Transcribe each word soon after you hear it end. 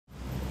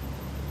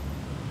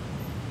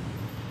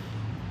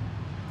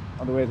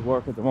on the way to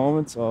work at the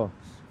moment, so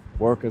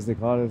work as they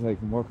call it, like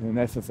I'm working in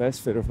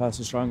FFS, Fitter,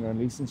 Faster, Stronger on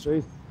Leeson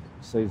Street.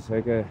 Decided to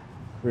take a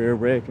career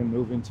break and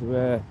move into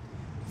the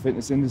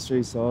fitness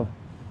industry, so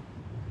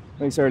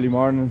nice early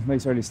morning,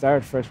 nice early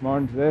start, fresh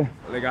morning today.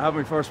 Like I have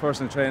my first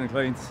personal training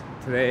client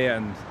today,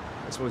 and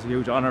I suppose a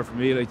huge honour for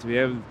me, like to be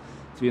able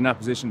to be in that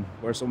position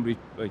where somebody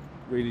like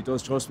really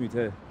does trust me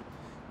to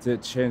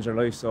change their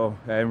life, so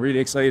I'm really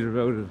excited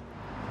about it.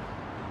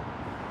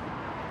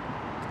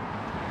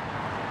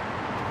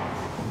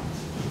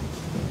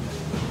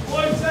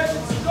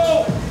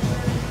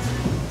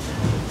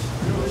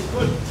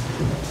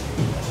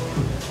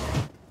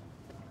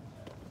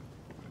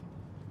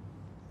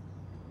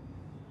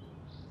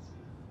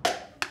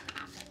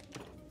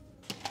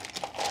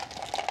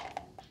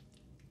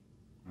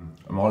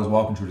 I'm always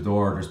walking through the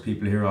door, there's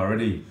people here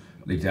already,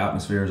 like the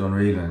atmosphere is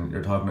unreal, and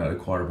you're talking about like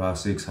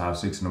 6:15,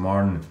 6:30 in the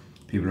morning.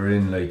 People are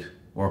in like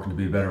working to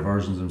be better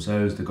versions of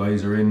themselves. The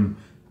guys are in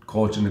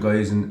coaching the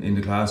guys in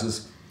the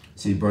classes.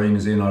 See Brian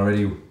is in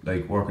already,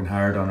 like working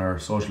hard on our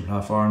social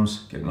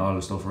platforms, getting all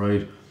the stuff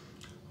right.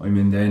 I'm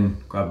in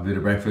then, grab a bit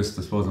of breakfast.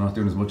 I suppose I'm not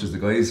doing as much as the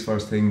guys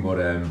first thing, but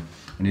I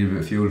need a bit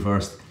of fuel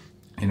first.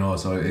 You know,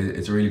 so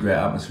it's a really great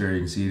atmosphere.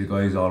 You can see the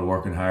guys all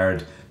working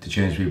hard to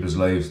change people's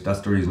lives. That's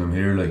the reason I'm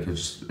here. Like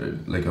it's just,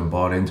 like I'm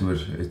bought into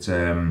it. It's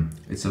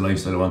a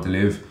lifestyle I want to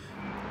live.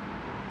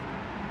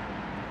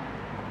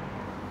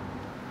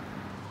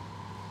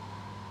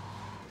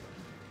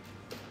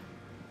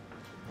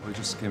 I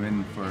just came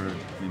in for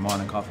my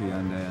morning coffee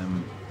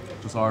and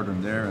just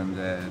ordering there, and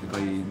the guy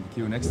in the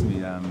queue next to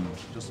me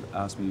just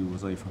asked me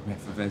was I from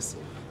FFS.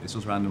 It's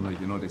just random,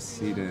 like, you know, they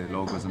see the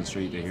logos on the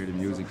street, they hear the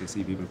music, they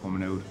see people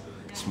coming out,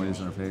 smiles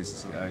on their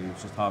faces. I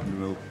was just talking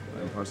about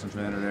a personal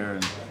trainer there,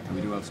 and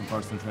we do have some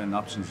personal training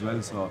options as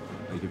well, so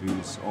like if he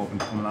was open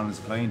to coming on as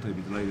a client, I'd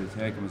be delighted to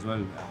take him as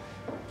well.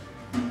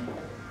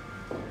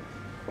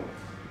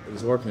 I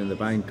was working in the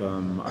bank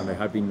and I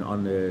had been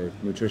on the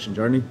nutrition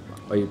journey.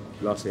 I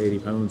lost 80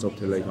 pounds up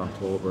to like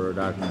October or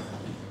that, and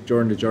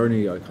during the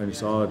journey I kind of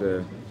saw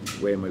the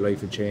way my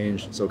life had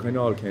changed, so it kind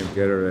of all came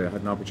together. I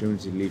had an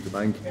opportunity to leave the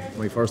bank.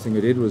 My first thing I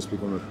did was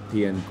become a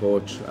PN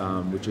coach,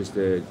 which is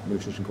the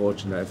nutrition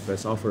coaching that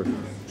FFS offer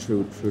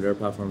through their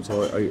platform.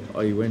 So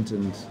I went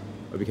and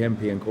I became a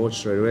PN coach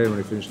straight away when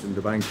I finished in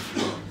the bank.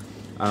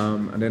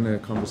 And then a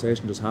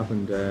conversation just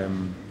happened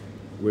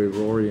with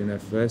Rory and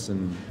FFS,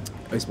 and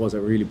I suppose I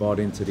really bought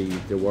into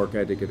the work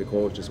ethic of the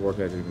coaches, work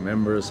ethic of the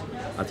members.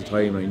 At the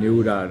time I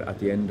knew that at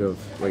the end of,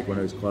 like when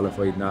I was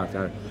qualified and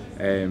that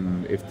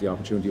if the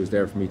opportunity was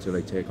there for me to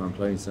like take on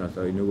clients and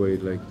that, I knew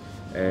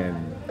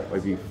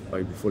I'd be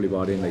fully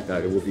bought in like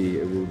that. It would be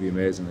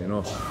amazing, you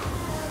know.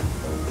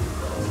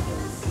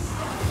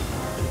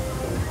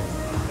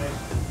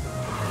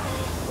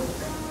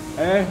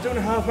 Doing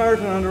a half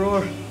marathon on the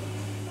road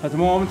at the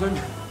moment. I'm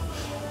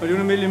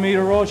doing a 1,000,000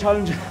 metre road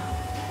challenge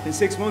in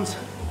 6 months.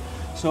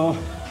 So,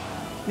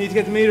 need to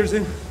get the meters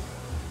in.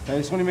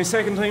 It's only my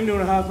second time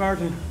doing a half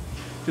marathon.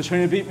 Just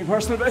trying to beat my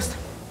personal best.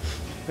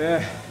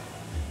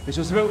 It's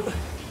just about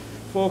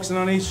focusing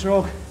on each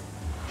stroke.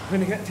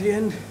 When I get to the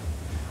end,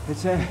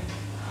 it's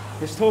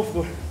tough,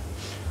 but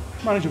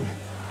manageable.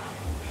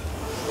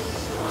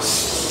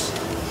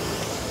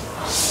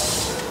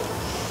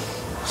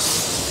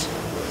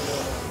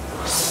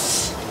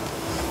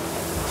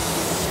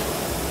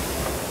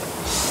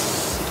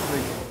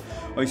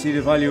 I see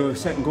the value of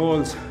setting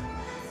goals,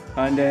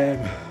 and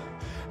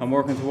I'm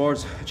working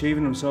towards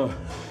achieving them. So,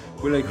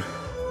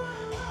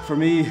 for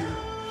me,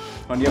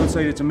 on the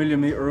outside it's a 1,000,000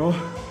 metre row,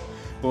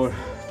 but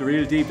the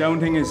real deep down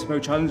thing is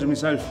about challenging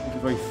myself.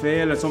 If I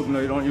fail at something,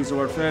 I don't use the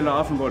word fail that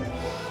often, but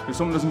if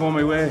something doesn't go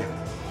my way,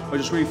 I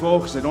just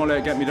refocus. I don't let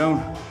it get me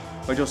down.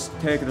 I just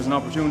take it as an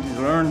opportunity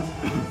to learn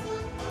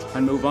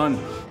and move on.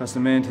 That's the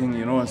main thing,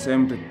 you know. And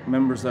same with the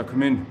members that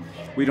come in.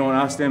 We don't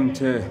ask them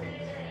to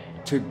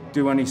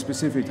do any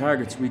specific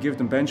targets. We give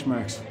them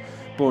benchmarks,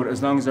 but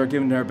as long as they're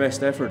giving their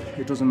best effort,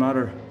 it doesn't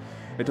matter.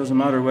 It doesn't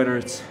matter whether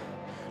it's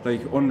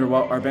like under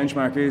what our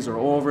benchmark is or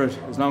over it.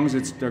 As long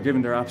as they're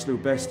giving their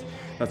absolute best,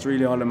 that's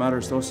really all that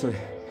matters to us.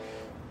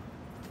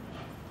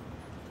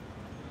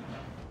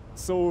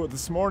 So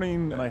this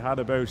morning I had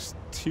about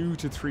 2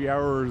 to 3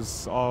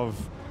 hours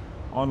of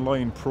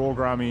online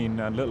programming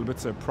and little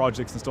bits of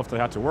projects and stuff that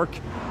I had to work.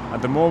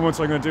 At the moment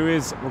what I'm going to do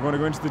is we're going to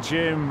go into the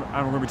gym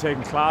and we're going to be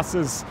taking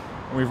classes.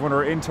 And we've one of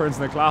our interns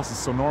in the classes,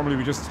 so normally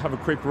we just have a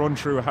quick run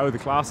through how the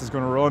class is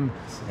going to run.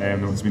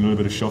 There's been a little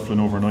bit of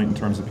shuffling overnight in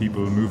terms of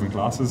people moving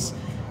classes,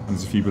 and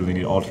there's a few people that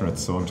need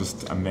alternates, so I'm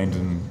just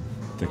amending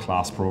the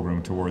class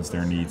program towards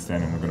their needs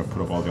then, and we're going to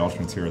put up all the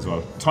alternates here as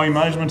well. Time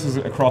management is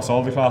across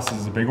all the classes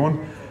is a big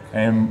one,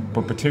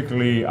 but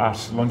particularly at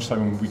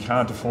lunchtime we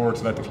can't afford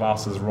to let the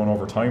classes run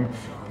over time,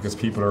 because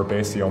people are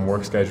basically on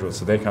work schedules,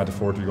 so they can't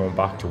afford to be going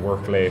back to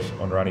work late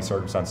under any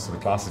circumstances, so the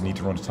classes need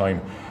to run to time.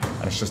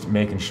 And it's just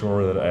making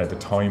sure that the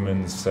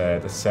timings,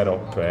 the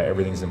setup,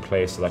 everything's in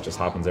place, so that just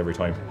happens every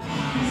time. 5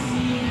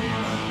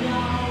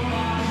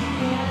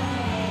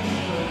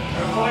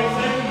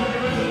 seconds, we're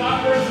going to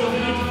backwards, so if you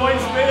need to find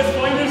space,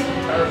 find it.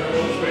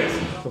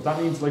 if that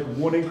means like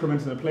one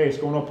increment in a plate,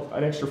 going up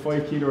an extra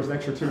 5 kilos, an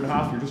extra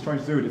 2.5, you're just trying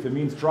to do it. If it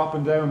means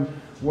dropping down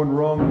one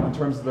rung in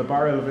terms of the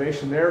bar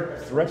elevation there,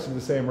 the reps in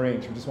the same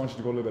range. We just want you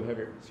to go a little bit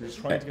heavier. So you're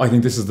just trying to I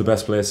think this is the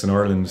best place in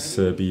Ireland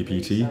to be a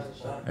PT,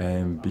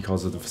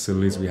 because of the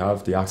facilities we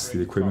have, the access to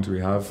the equipment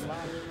we have,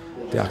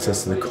 the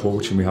access to the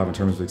coaching we have in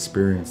terms of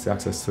experience, the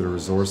access to the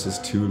resources,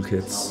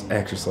 toolkits,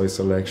 exercise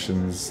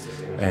selections,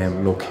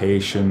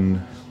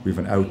 location. We have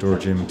an outdoor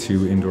gym,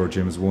 2 indoor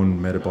gyms, 1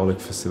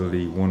 metabolic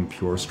facility, 1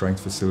 pure strength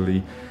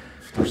facility.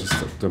 There's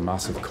just the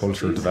massive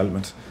culture of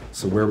development.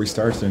 So where we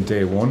started in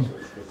day 1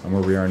 and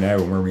where we are now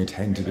and where we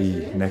intend to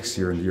be next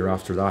year and the year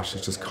after that,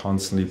 it's just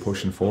constantly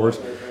pushing forward.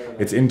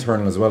 It's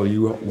internal as well.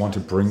 You want to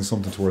bring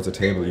something towards the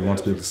table. You want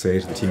to be able to say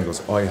to the team,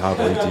 goes, I have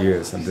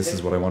ideas and this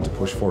is what I want to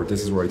push forward.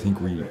 This is where I think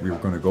we're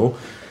going to go.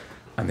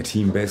 And the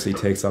team basically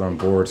takes that on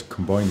board,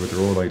 combined with their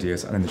own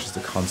ideas, and then there's just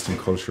a constant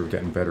culture of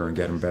getting better and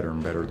getting better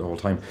and better the whole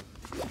time.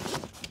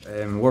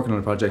 Working on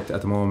a project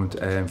at the moment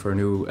for a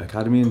new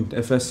academy in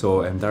FFS,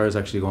 so Dara's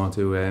actually going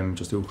to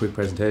just do a quick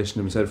presentation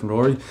to myself and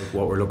Rory.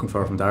 What we're looking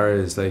for from Dara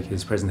is like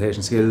his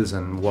presentation skills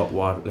and what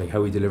like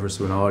how he delivers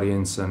to an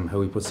audience and how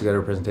he puts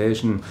together a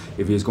presentation.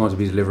 If he's going to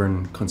be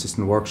delivering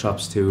consistent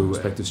workshops to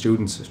prospective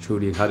students through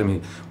the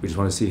academy, we just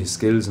want to see his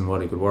skills and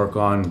what he could work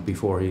on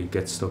before he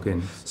gets stuck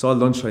in. So all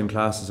lunchtime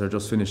classes are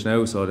just finished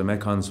now, so the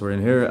Metcons were in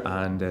here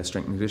and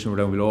strength and conditioning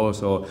were down below,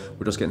 so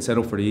we're just getting set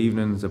up for the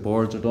evening. The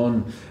boards are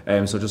done,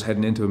 so just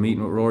heading into a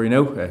meeting with Rory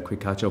now, a quick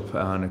catch up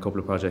on a couple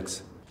of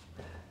projects.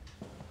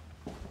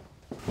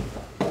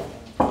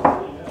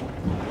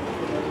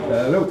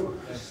 Hello.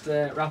 Just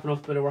wrapping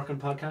up a bit of work on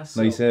podcast.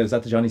 Nice, is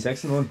that the Johnny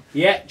Sexton one?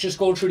 Yeah, just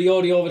going through the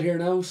audio over here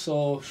now,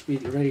 so should be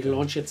ready to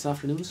launch it this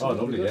afternoon. So oh,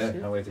 lovely, yeah,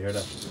 can't wait to hear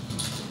that.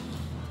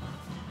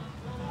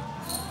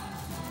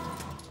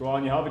 Go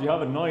on, you have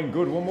it, 9,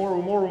 good, one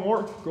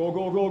more. Go.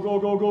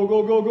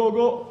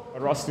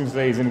 What Ross is doing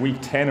today is in week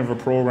 10 of a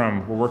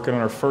program. We're working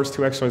on our first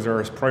 2 exercises,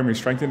 our primary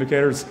strength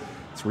indicators.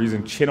 So we're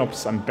using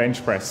chin-ups and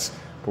bench press,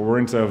 but we're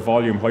into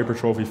volume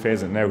hypertrophy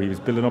phase now. He was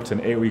building up to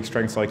an 8-week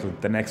strength cycle.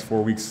 The next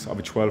 4 weeks of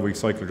a 12-week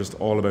cycle are just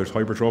all about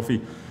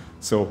hypertrophy.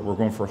 So we're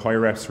going for high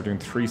reps. We're doing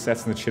 3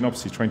 sets in the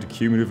chin-ups. He's trying to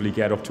cumulatively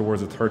get up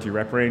towards the 30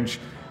 rep range.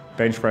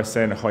 Bench press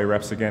then, high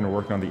reps again, we're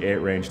working on the 8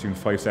 range, doing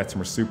 5 sets,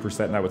 and we're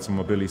supersetting that with some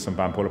mobility, some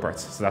band pull aparts.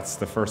 So that's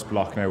the first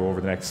block now. Over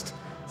the next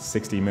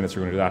 16 minutes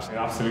we're going to do that. And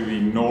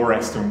absolutely no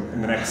rest in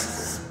the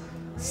next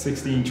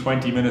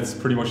 16-20 minutes,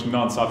 pretty much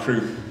non-stop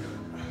through.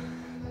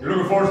 You're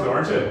looking forward to it,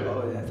 aren't you?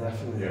 Oh yeah,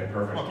 definitely. Yeah,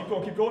 perfect. Come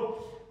on, keep going.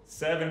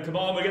 7, come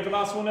on, we'll get the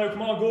last one now.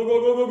 Come on,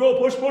 go.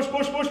 Push.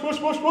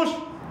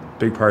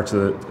 Big part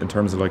of it in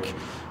terms of like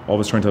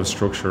always trying to have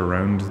structure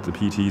around the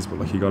PTs, but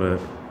like you gotta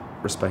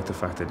respect the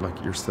fact that like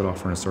you're still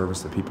offering a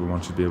service that people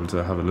want you to be able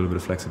to have a little bit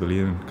of flexibility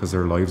in, because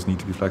their lives need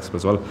to be flexible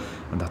as well,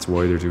 and that's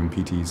why they're doing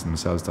PTs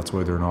themselves. That's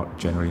why they're not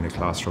generally in a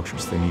class structure,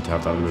 so they need to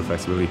have that little bit of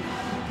flexibility.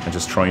 And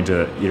just trying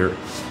to either,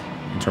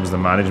 in terms of the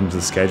management of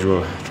the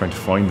schedule, trying to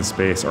find the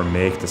space or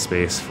make the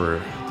space for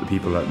the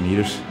people that need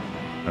it.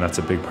 And that's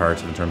a big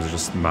part in terms of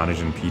just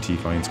managing PT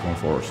clients going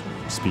forward.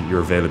 Just be your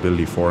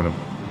availability for them.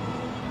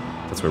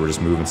 That's why we're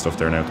just moving stuff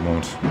there now at the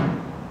moment.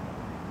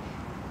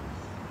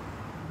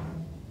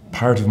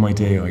 Part of my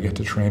day I get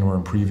to train where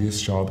in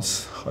previous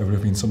jobs I would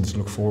have been something to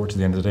look forward to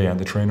the end of the day, and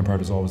the training part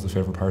is always the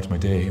favourite part of my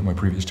day in my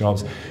previous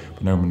jobs,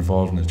 but now I'm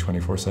involved in the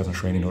 24/7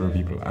 training other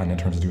people and in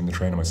terms of doing the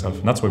training myself,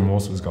 and that's why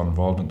most of us got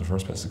involved in the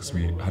first place, because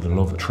we had a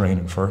love of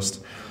training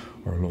first,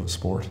 or a love of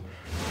sport.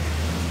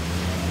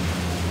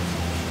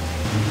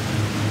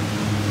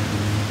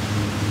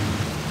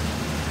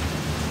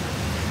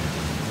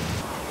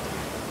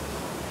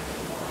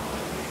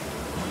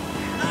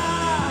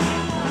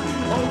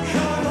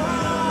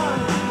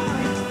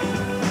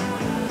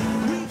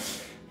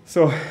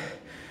 So, on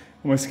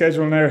my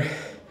schedule now,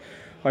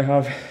 I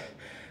have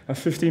a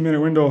 15-minute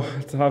window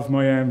to have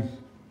my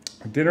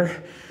dinner.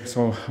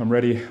 So I'm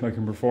ready, I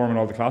can perform in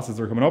all the classes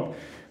that are coming up,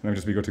 and I'll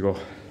just be good to go.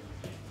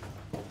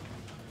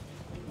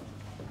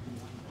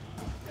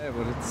 Yeah,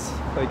 but it's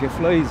like it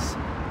flies.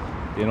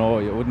 You know,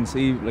 you wouldn't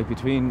see like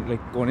between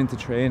like going into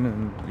training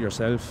and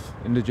yourself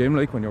in the gym.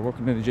 Like when you're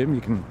working in the gym,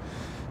 you can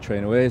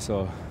train away.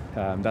 So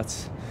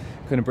that's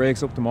kind of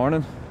breaks up the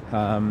morning.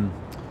 And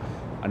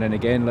then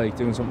again, like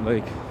doing something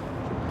like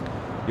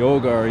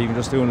yoga or even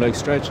just doing like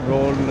stretch and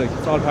rolling, like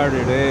it's all part of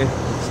your day.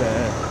 It's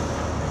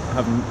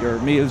having your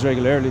meals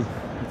regularly.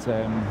 It's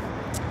it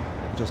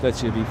just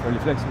lets you be fairly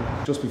flexible.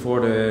 Just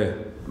before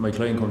my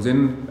client comes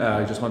in,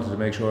 I just wanted to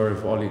make sure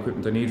of all the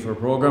equipment I need for a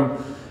program.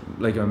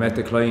 Like I met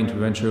the client,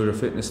 we went through their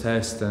fitness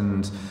test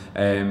and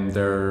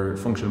their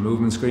functional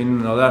movement screening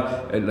and all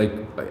that. Like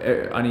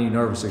any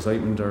nervous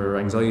excitement or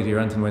anxiety or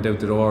anything went out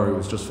the door. It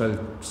was just felt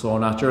so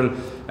natural.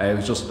 It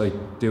was just like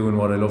doing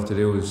what I love to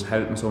do, is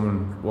helping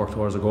someone work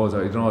towards their goals.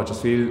 You know, it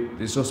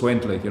just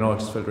went like, you know, it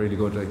just felt really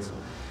good. Like.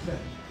 Yeah.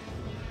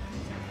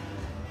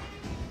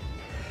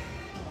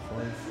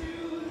 5,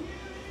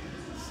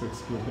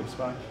 6, good hips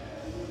back.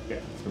 Yeah,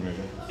 it's good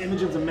Imogen.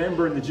 Imogen's a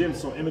member in the gym,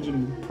 so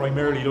Imogen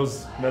primarily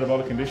does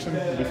metabolic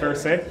conditioning, would be fair to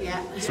say.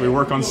 Yeah. So we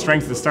work on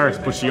strength at the start,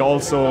 but she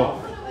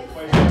also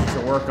likes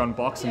to work on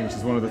boxing, which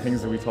is one of the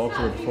things that we talked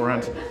about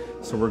beforehand.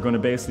 So we're going to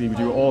basically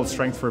do all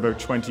strength for about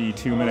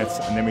 22 minutes,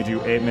 and then we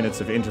do 8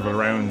 minutes of interval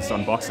rounds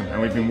on boxing.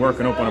 And we've been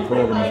working up on a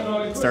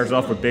program. It started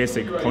off with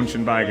basic punch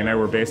and bag, and now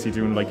we're basically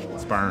doing like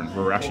sparring,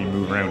 where we're actually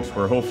moving around.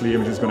 Where hopefully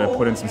Imogen's going to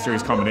put in some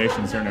serious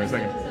combinations here in a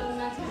second.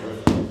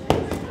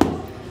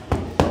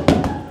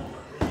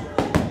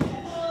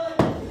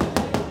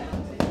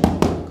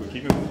 Good,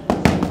 keep moving.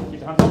 Keep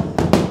the hands up.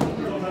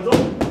 Keep those hands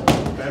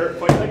up. Better,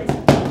 5 seconds.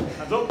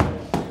 Hands up.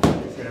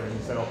 Let's get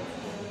everything set up.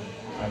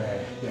 And yeah,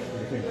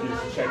 you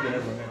just check in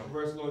everyone now.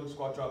 Reverse lunge,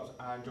 squat drops,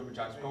 and jumping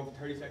jacks. We're going for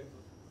 30 seconds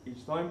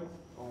each time.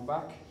 Going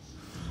back.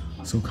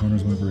 So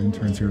Connor's one of our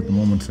interns here at the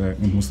moment. One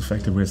of the most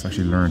effective ways to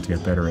actually learn to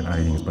get better at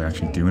anything is by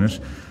actually doing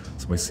it.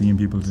 So by seeing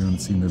people doing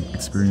it, seeing the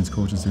experienced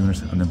coaches doing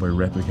it, and then by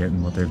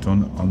replicating what they've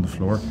done on the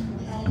floor,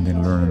 and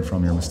then learning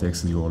from your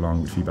mistakes as you go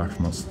along with feedback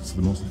from us. So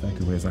the most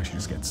effective way is actually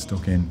just get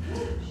stuck in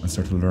and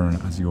start to learn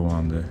as you go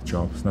on the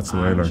job. So that's the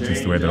way I learned.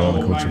 It's the way that all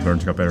the coaches have learned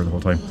to get better the whole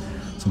time.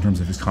 So in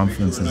terms of his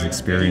confidence, his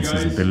experience,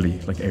 his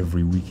ability, like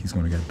every week he's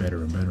going to get better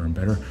and better and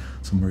better.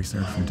 So where he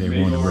started from day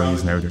one and where he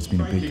is now, there's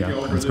been a big gap,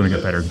 and it's going to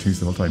get better and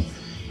continues the whole time.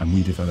 And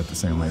we develop the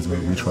same way as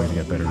well. We try to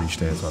get better each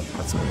day as well.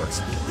 That's how it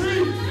works. 3,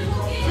 2,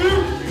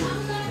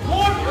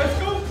 1, let's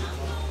go!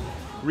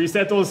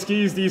 Reset those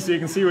skis, D, so you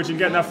can see what you can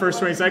get in that first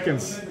 20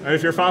 seconds. And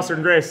if you're faster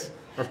than Grace,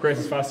 or if Grace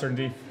is faster than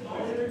D.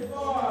 Alright,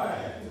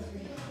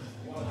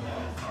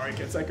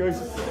 get set,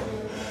 guys.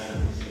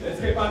 Let's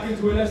get back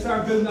into it. Let's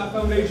start building that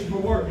foundation for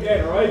work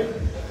again, alright?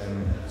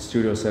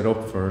 Studio set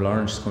up for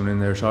Lauren. She's coming in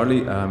there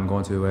shortly. I'm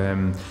going to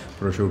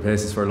put her through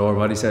paces for a lower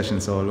body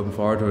session, so looking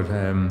forward to it.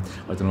 I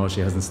don't know what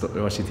she has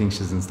what she thinks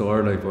she's in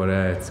store, like, but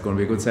it's going to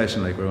be a good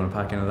session. Like, we're going to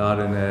pack in a lot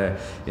in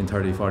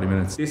 30-40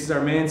 minutes. This is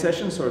our main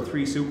session, so our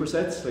 3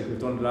 supersets, like we've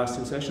done the last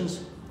 2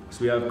 sessions.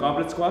 So we have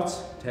goblet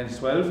squats, 10 to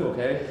 12,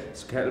 okay.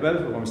 So kettlebell,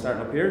 we're going to start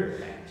up here.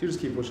 So you just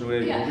keep pushing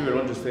away. Yeah. You do a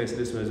lunges face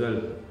this way as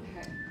well.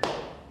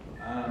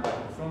 And back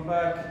to the front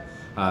back.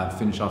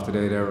 Finish off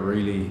today there, a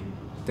really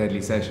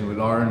deadly session with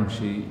Lauren.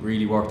 She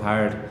really worked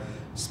hard,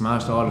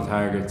 smashed all the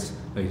targets,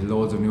 like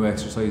loads of new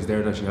exercises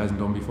there that she hasn't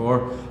done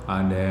before,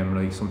 and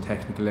like some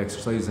technical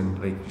exercises, and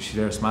like she's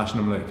there smashing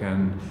them, like,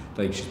 and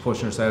like she's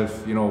pushing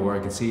herself, you know, where I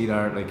can see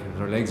that like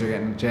her legs are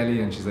getting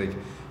jelly, and she's like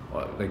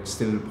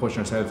still pushing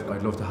herself.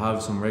 I'd love to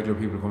have some regular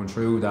people coming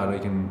through that I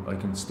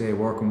can stay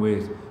working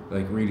with,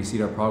 like really see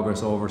their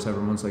progress over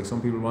several months. Like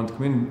some people want to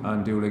come in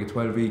and do like a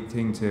 12-week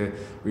thing to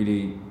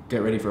really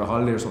get ready for a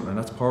holiday or something, and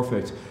that's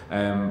perfect.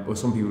 But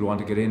some people want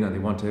to get in and they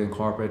want to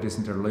incorporate this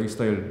into their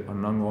lifestyle on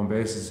an ongoing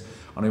basis,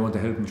 and I want to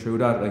help them through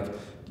that. Like,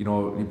 you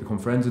know, you become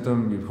friends with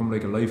them, you become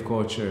like a life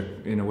coach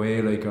in a way,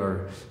 like,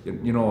 or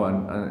you know,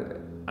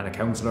 and a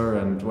counsellor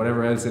and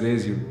whatever else it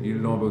is. You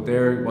know about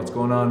what's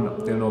going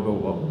on, they'll know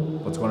about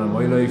what's going on in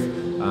my life.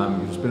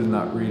 You're just building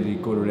that really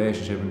good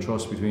relationship and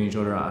trust between each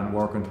other and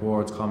working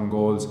towards common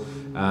goals.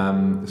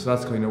 So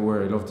that's kind of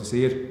where I love to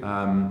see it.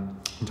 In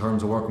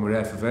terms of working with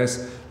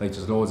FFS, like,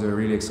 there's loads of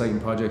really exciting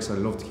projects. I'd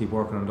love to keep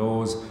working on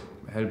those,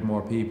 help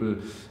more people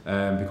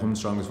become the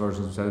strongest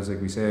versions of themselves, like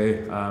we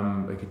say.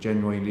 Like, it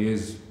genuinely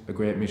is a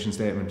great mission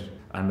statement,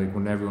 and like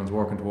when everyone's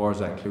working towards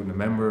that, including the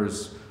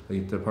members,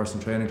 like the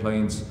personal training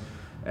clients,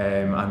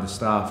 and the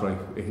staff, like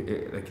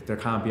there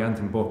can't be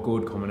anything but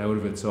good coming out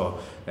of it.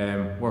 So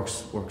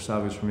works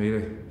savage for me.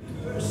 Like.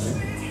 10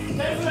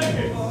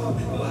 seconds.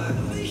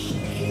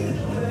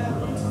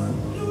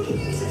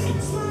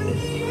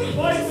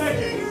 5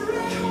 seconds.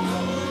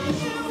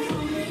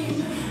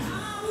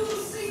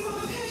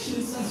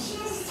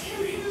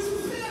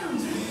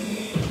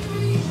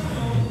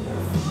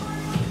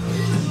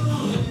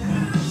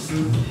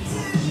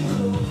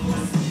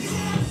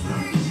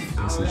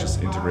 So it's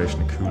just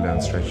integration of cool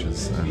down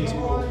stretches and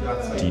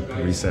deep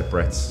reset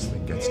breaths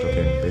that get stuck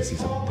in,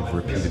 basically so the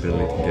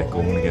repeatability can get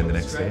going again the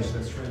next day.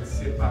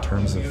 In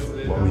terms of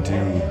what we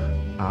do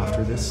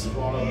after this,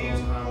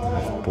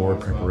 board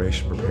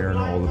preparation, preparing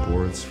all the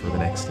boards for the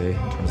next day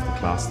in terms of the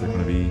class they're going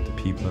to be, the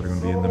people that are going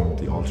to be in them,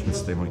 the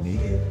alternates they might need.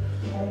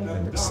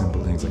 And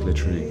simple things like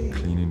literally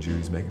cleaning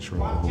duties, making sure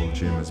that the whole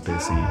gym is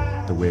basically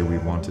the way we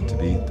want it to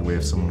be, the way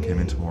if someone came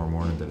in tomorrow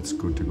morning that it's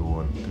good to go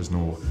and there's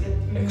no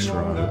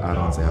extra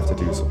add-ons they have to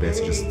do, so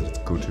basically just that it's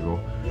good to go.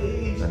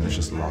 And there's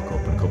just lock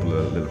up and a couple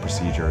of little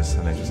procedures,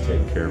 and then just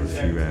taking care of a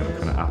few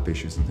kind of app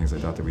issues and things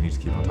like that we need to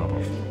keep on top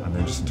of. And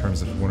then just in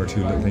terms of 1 or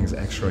 2 little things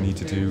extra I need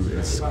to do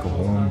is go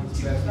home,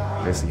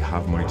 basically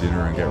have my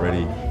dinner and get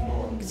ready,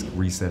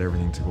 reset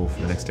everything to go for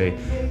the next day.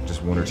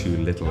 Just 1 or 2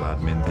 little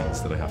admin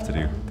things that I have to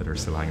do that are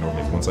still hanging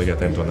over me. Once I get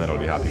them done, then I'll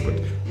be happy,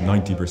 but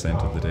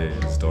 90% of the day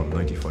is done,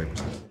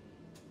 95%.